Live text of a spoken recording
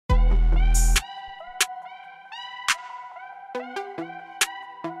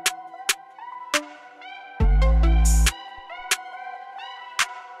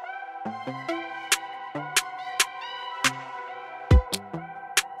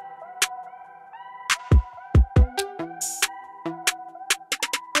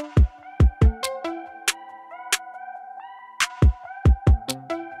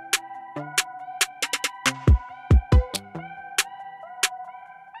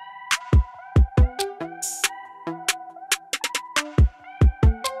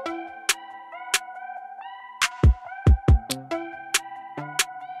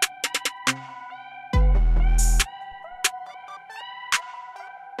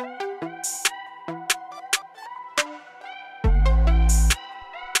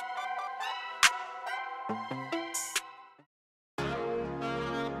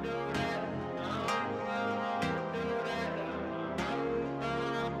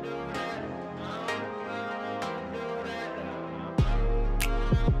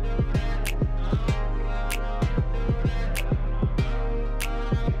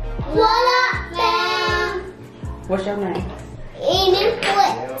What's your name? Aidan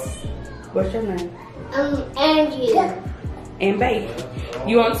Fritz. What's your name? Andrew. And baby,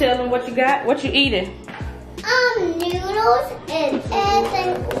 you want to tell them what you got? What you eating? Noodles and eggs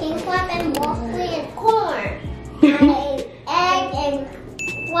and king crab and broccoli and corn. And egg and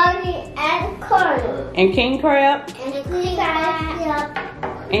broccoli and corn. And king crab? And king crab.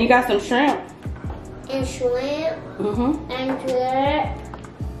 And you got some shrimp? And shrimp. Mm-hmm. And drip.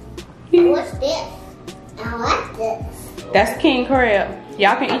 What's this? I like this. That's king crab.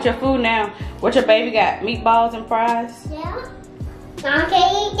 Y'all can eat your food now. What your baby got? Meatballs and fries? Yeah.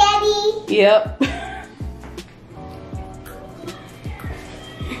 Okay, Daddy. Yep.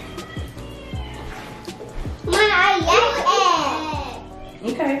 I like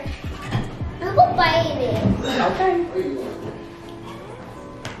it. Okay. I'm a baby. Okay.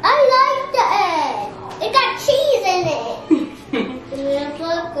 I like the egg. It got cheese in it. It's so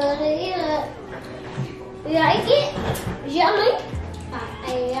good to eat it. You like it? Yummy? I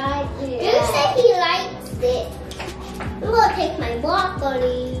like it. You said he likes it. I'm gonna take my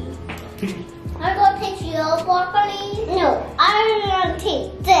broccoli. I'm gonna take your broccoli. No, I'm gonna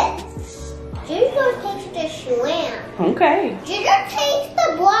take this. You're gonna take the shrimp. Okay. You're gonna take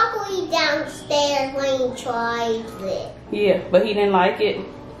the broccoli downstairs when he tries it. Yeah, but he didn't like it.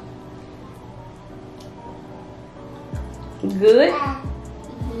 Good?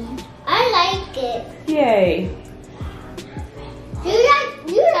 I like it. Yay.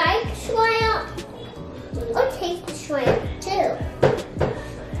 You like shrimp? I'll take the shrimp too.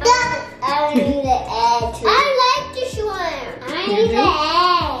 I need the egg too. I like the shrimp. I need the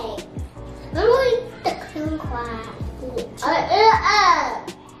egg. I'm going to eat the king crab. I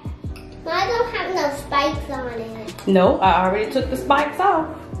don't have no spikes on it. No, I already took the spikes off.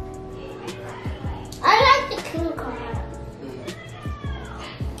 I like the king crab.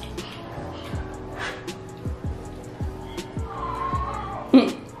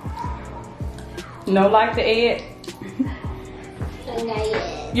 No, like the egg? I like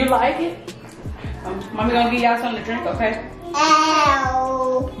it. You like it? Mommy gonna give y'all something to drink, okay?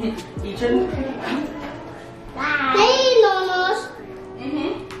 Ow. Eat your... Hey, Nonos.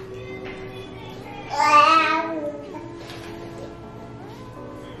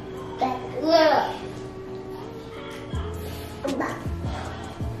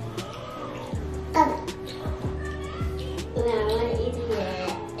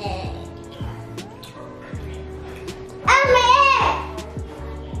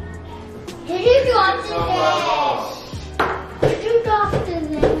 Did you drop the egg? Did you drop the egg?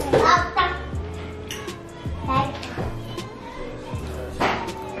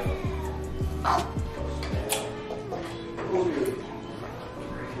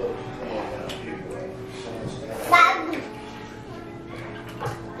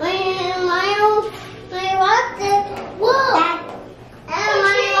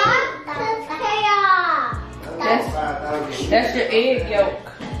 That's your egg yolk.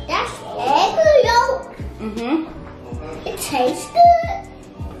 That's egg yolk. It tastes good.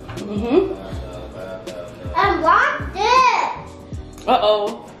 And what's this?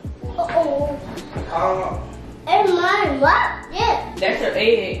 Uh-oh. And mine, what's this? That's your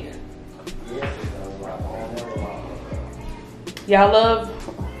egg. Y'all love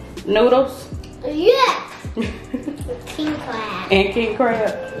noodles? Yeah. King crab. And king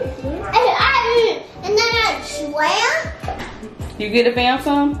crab. And then I swam. You get a found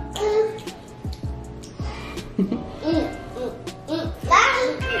some?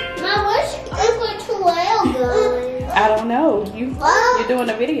 Where's Uncle Terrell going? I don't know. You're doing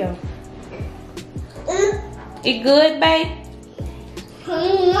a video. It good, babe?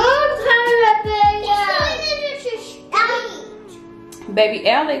 Baby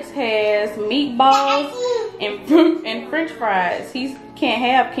Alex has meatballs and French fries. He can't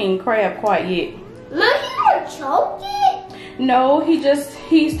have king crab quite yet. Mommy, you choke it? No, he's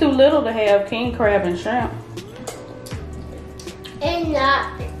too little to have king crab and shrimp. And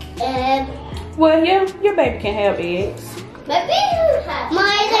not egg. Well, yeah, your baby can have eggs. Maybe you have.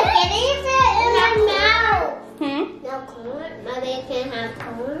 My kitties in my mouth. Hmm? No corn. My baby can have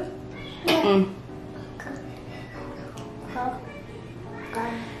corn.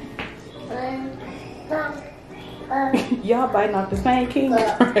 Y'all biting off the same king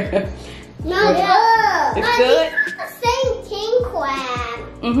crab. No, It's good? It's not the same king crab.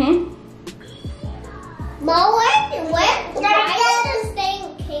 But why is the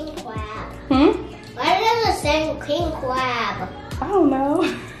same king crab? Why is the same king crab? I don't know.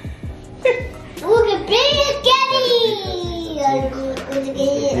 Look at Big Getty!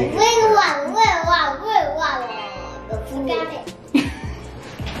 Got it.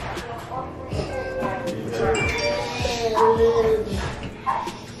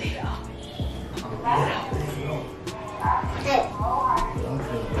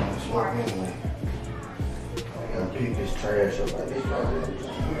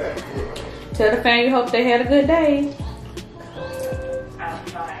 Tell the family you hope they had a good day.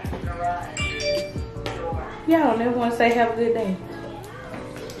 Y'all never want to say have a good day.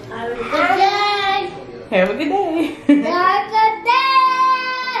 Have a good day. Have a good day. Have a good day.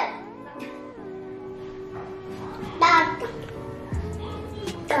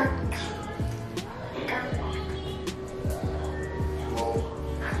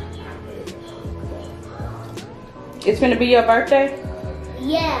 It's gonna be your birthday?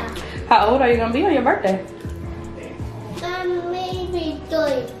 Yeah. How old are you gonna be on your birthday? Maybe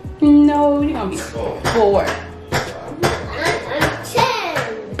 3. No, you're gonna be 4. I'm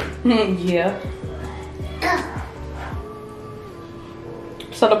 10. Yeah.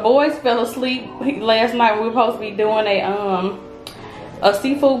 So the boys fell asleep last night. We were supposed to be doing a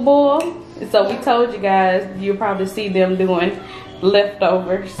seafood boil. So we told you guys you'll probably see them doing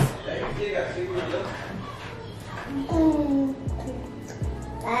leftovers.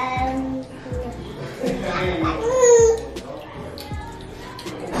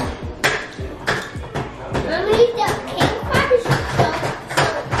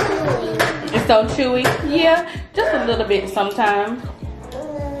 It's so chewy. Yeah, just a little bit sometimes.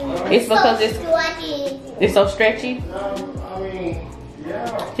 It's because it's so stretchy.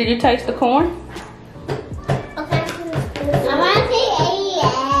 Did you taste the corn? Okay. I want to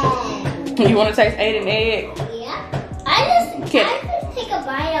taste egg. You want to taste Aidan egg? Yeah. I just take a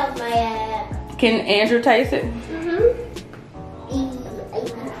bite of my egg. Can Andrew taste it?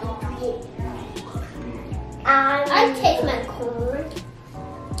 I taste my corn.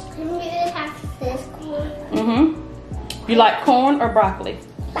 Can you have this corn? You like corn or broccoli?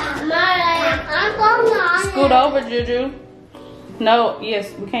 I'm going on. Scoot over, Juju. No,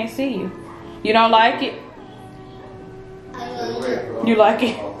 yes, we can't see you. You don't like it? You like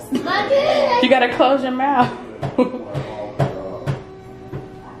it? You gotta close your mouth.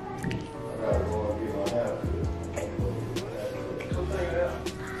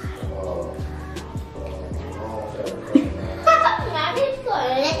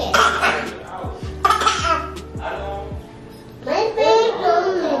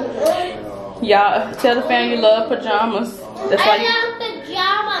 Y'all tell the family you love pajamas. That's why I love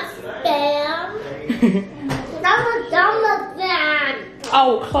pajamas, fam. I'm a pajama fan.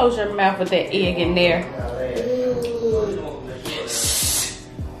 Oh, close your mouth with that egg in there.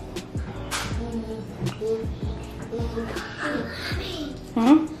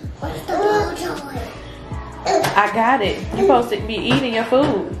 What's the blowjoy? I got it. You're supposed to be eating your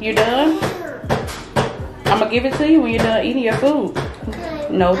food. You done? I'm gonna give it to you when you're done eating your food.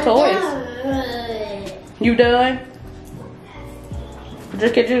 No toys. You done?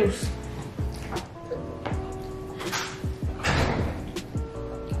 Drink your juice.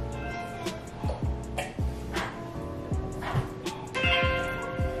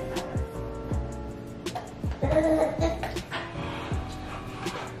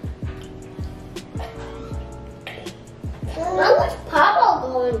 Where was Papa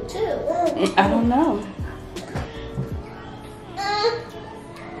going to? I don't know.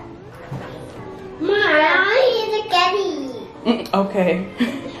 Okay.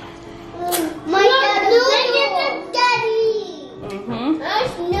 My daddy.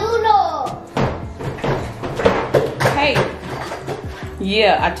 That's noodle. Hey.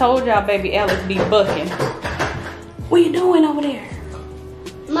 Yeah, I told y'all baby A.L.F be bucking. What you doing over there?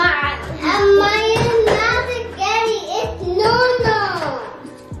 My spaghetti. It's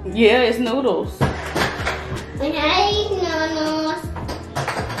noodles. Yeah, it's noodles. And I eat noodles.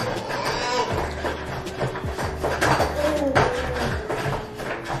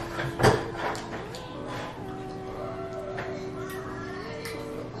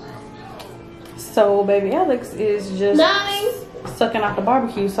 So baby Alex is just sucking out the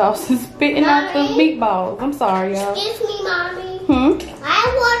barbecue sauce and spitting out the meatballs. I'm sorry, y'all. Excuse me, Mommy. I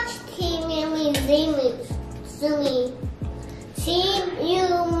watched Team Umi Zumi. Team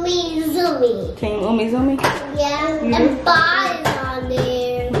Umi Zumi? Yeah, and Bob is on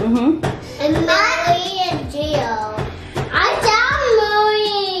there. And Molly and Jill. I saw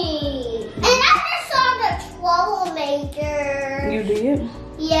Molly. And I just saw the troublemaker. You did?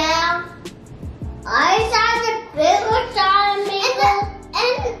 Yeah. I saw the bigger troublemaker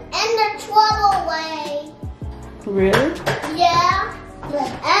and the trouble way. Really? Yeah.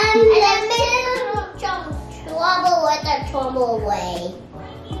 And the middle trouble with the trouble way.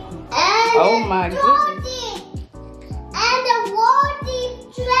 And oh my goodness. And the Wardy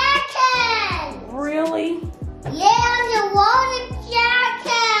Dragon. Really? Yeah, the Wardy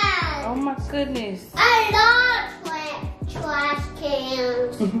Dragon. Oh my goodness. I love trash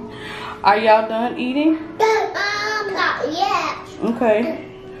cans. Are y'all done eating? Not yet. Okay.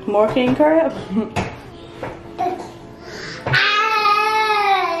 More king crab?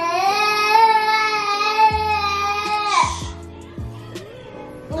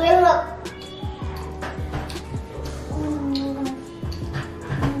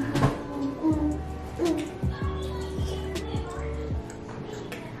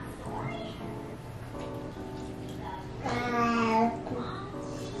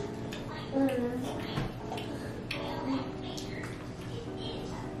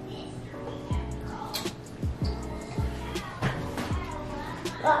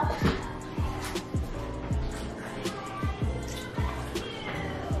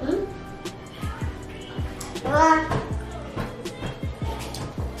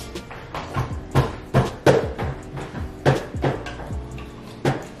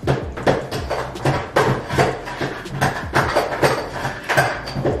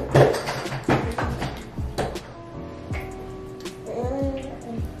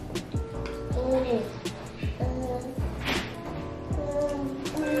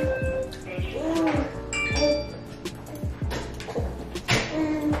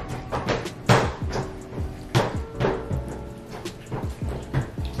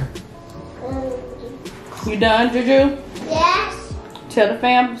 You done, Juju? Yes. Tell the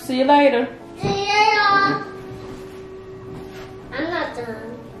fam, see you later. See you later. I'm not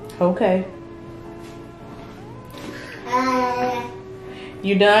done. Okay.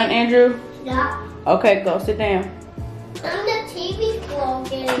 You done, Andrew? Yeah. Okay, go sit down. And the TV's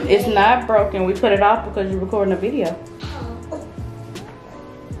broken. It's not broken. We put it off because you're recording a video. Oh.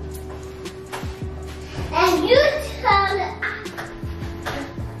 And you tell it.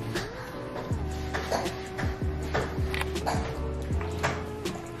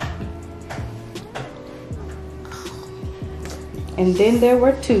 And then there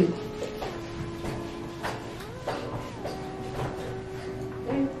were two.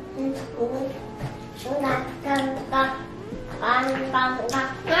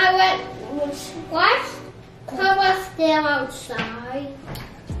 What? How was there outside?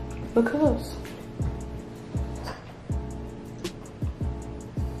 Because.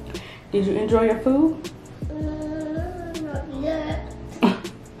 Did you enjoy your food? Not yet.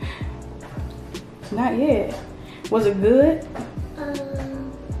 Not yet. Was it good?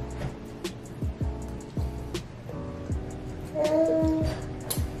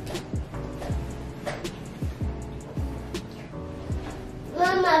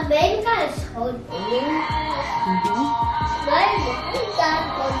 My baby got a so big. My mom got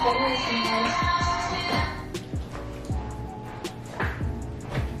so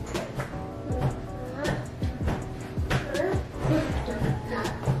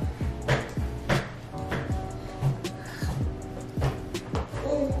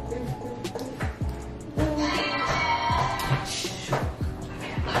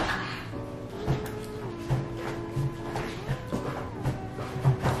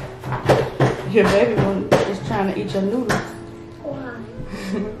Your baby one is trying to eat your noodles. Why?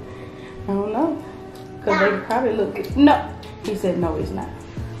 I don't know. Because they probably look good. No. He said no, he's not.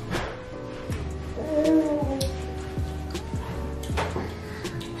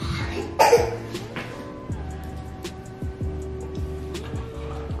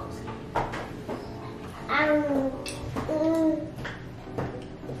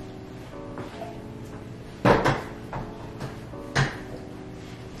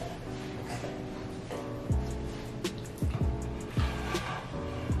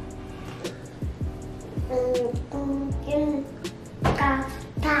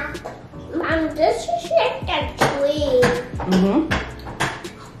 Mom, this is like a tree.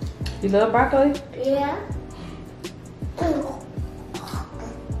 You love broccoli? Yeah.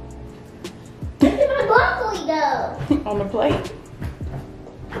 Where did my broccoli go? On the plate.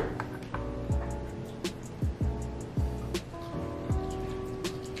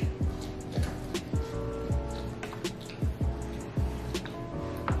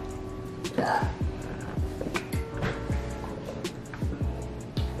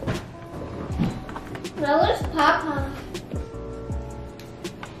 Now where's Papa?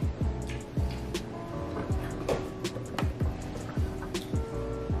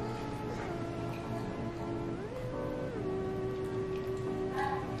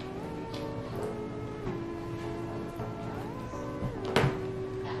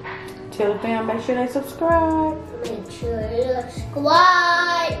 Tell the fam, make sure they subscribe. Make sure you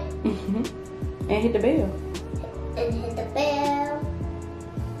subscribe. And hit the bell. And hit the bell.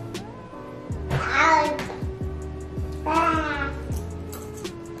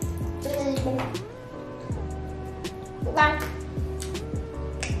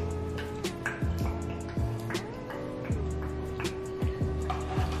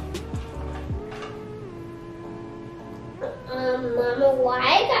 Why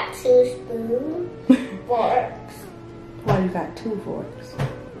I got 2 spoons? Forks. Why you got 2 forks?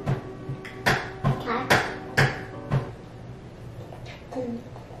 Okay.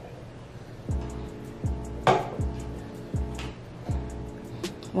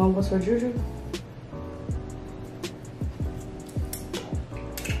 One was for Juju.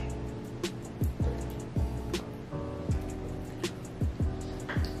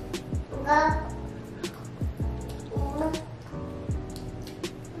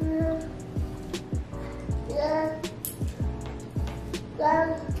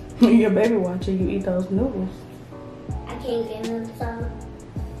 Your baby watching you eat those noodles. I can't get them some.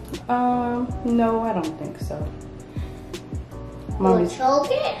 No, I don't think so. Will it choke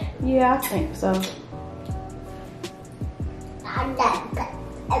it? Yeah, I think so.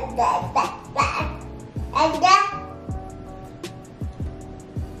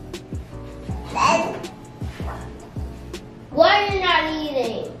 Why are you not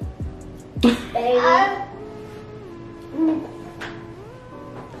eating? Baby.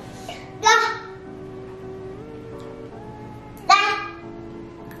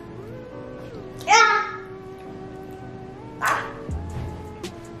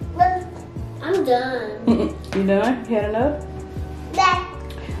 I'm done. You done? You had enough?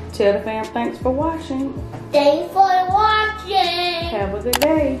 Tell the fam thanks for watching. Thanks for watching. Have a good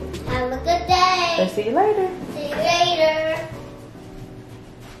day. Have a good day. Let's see you later. See you later.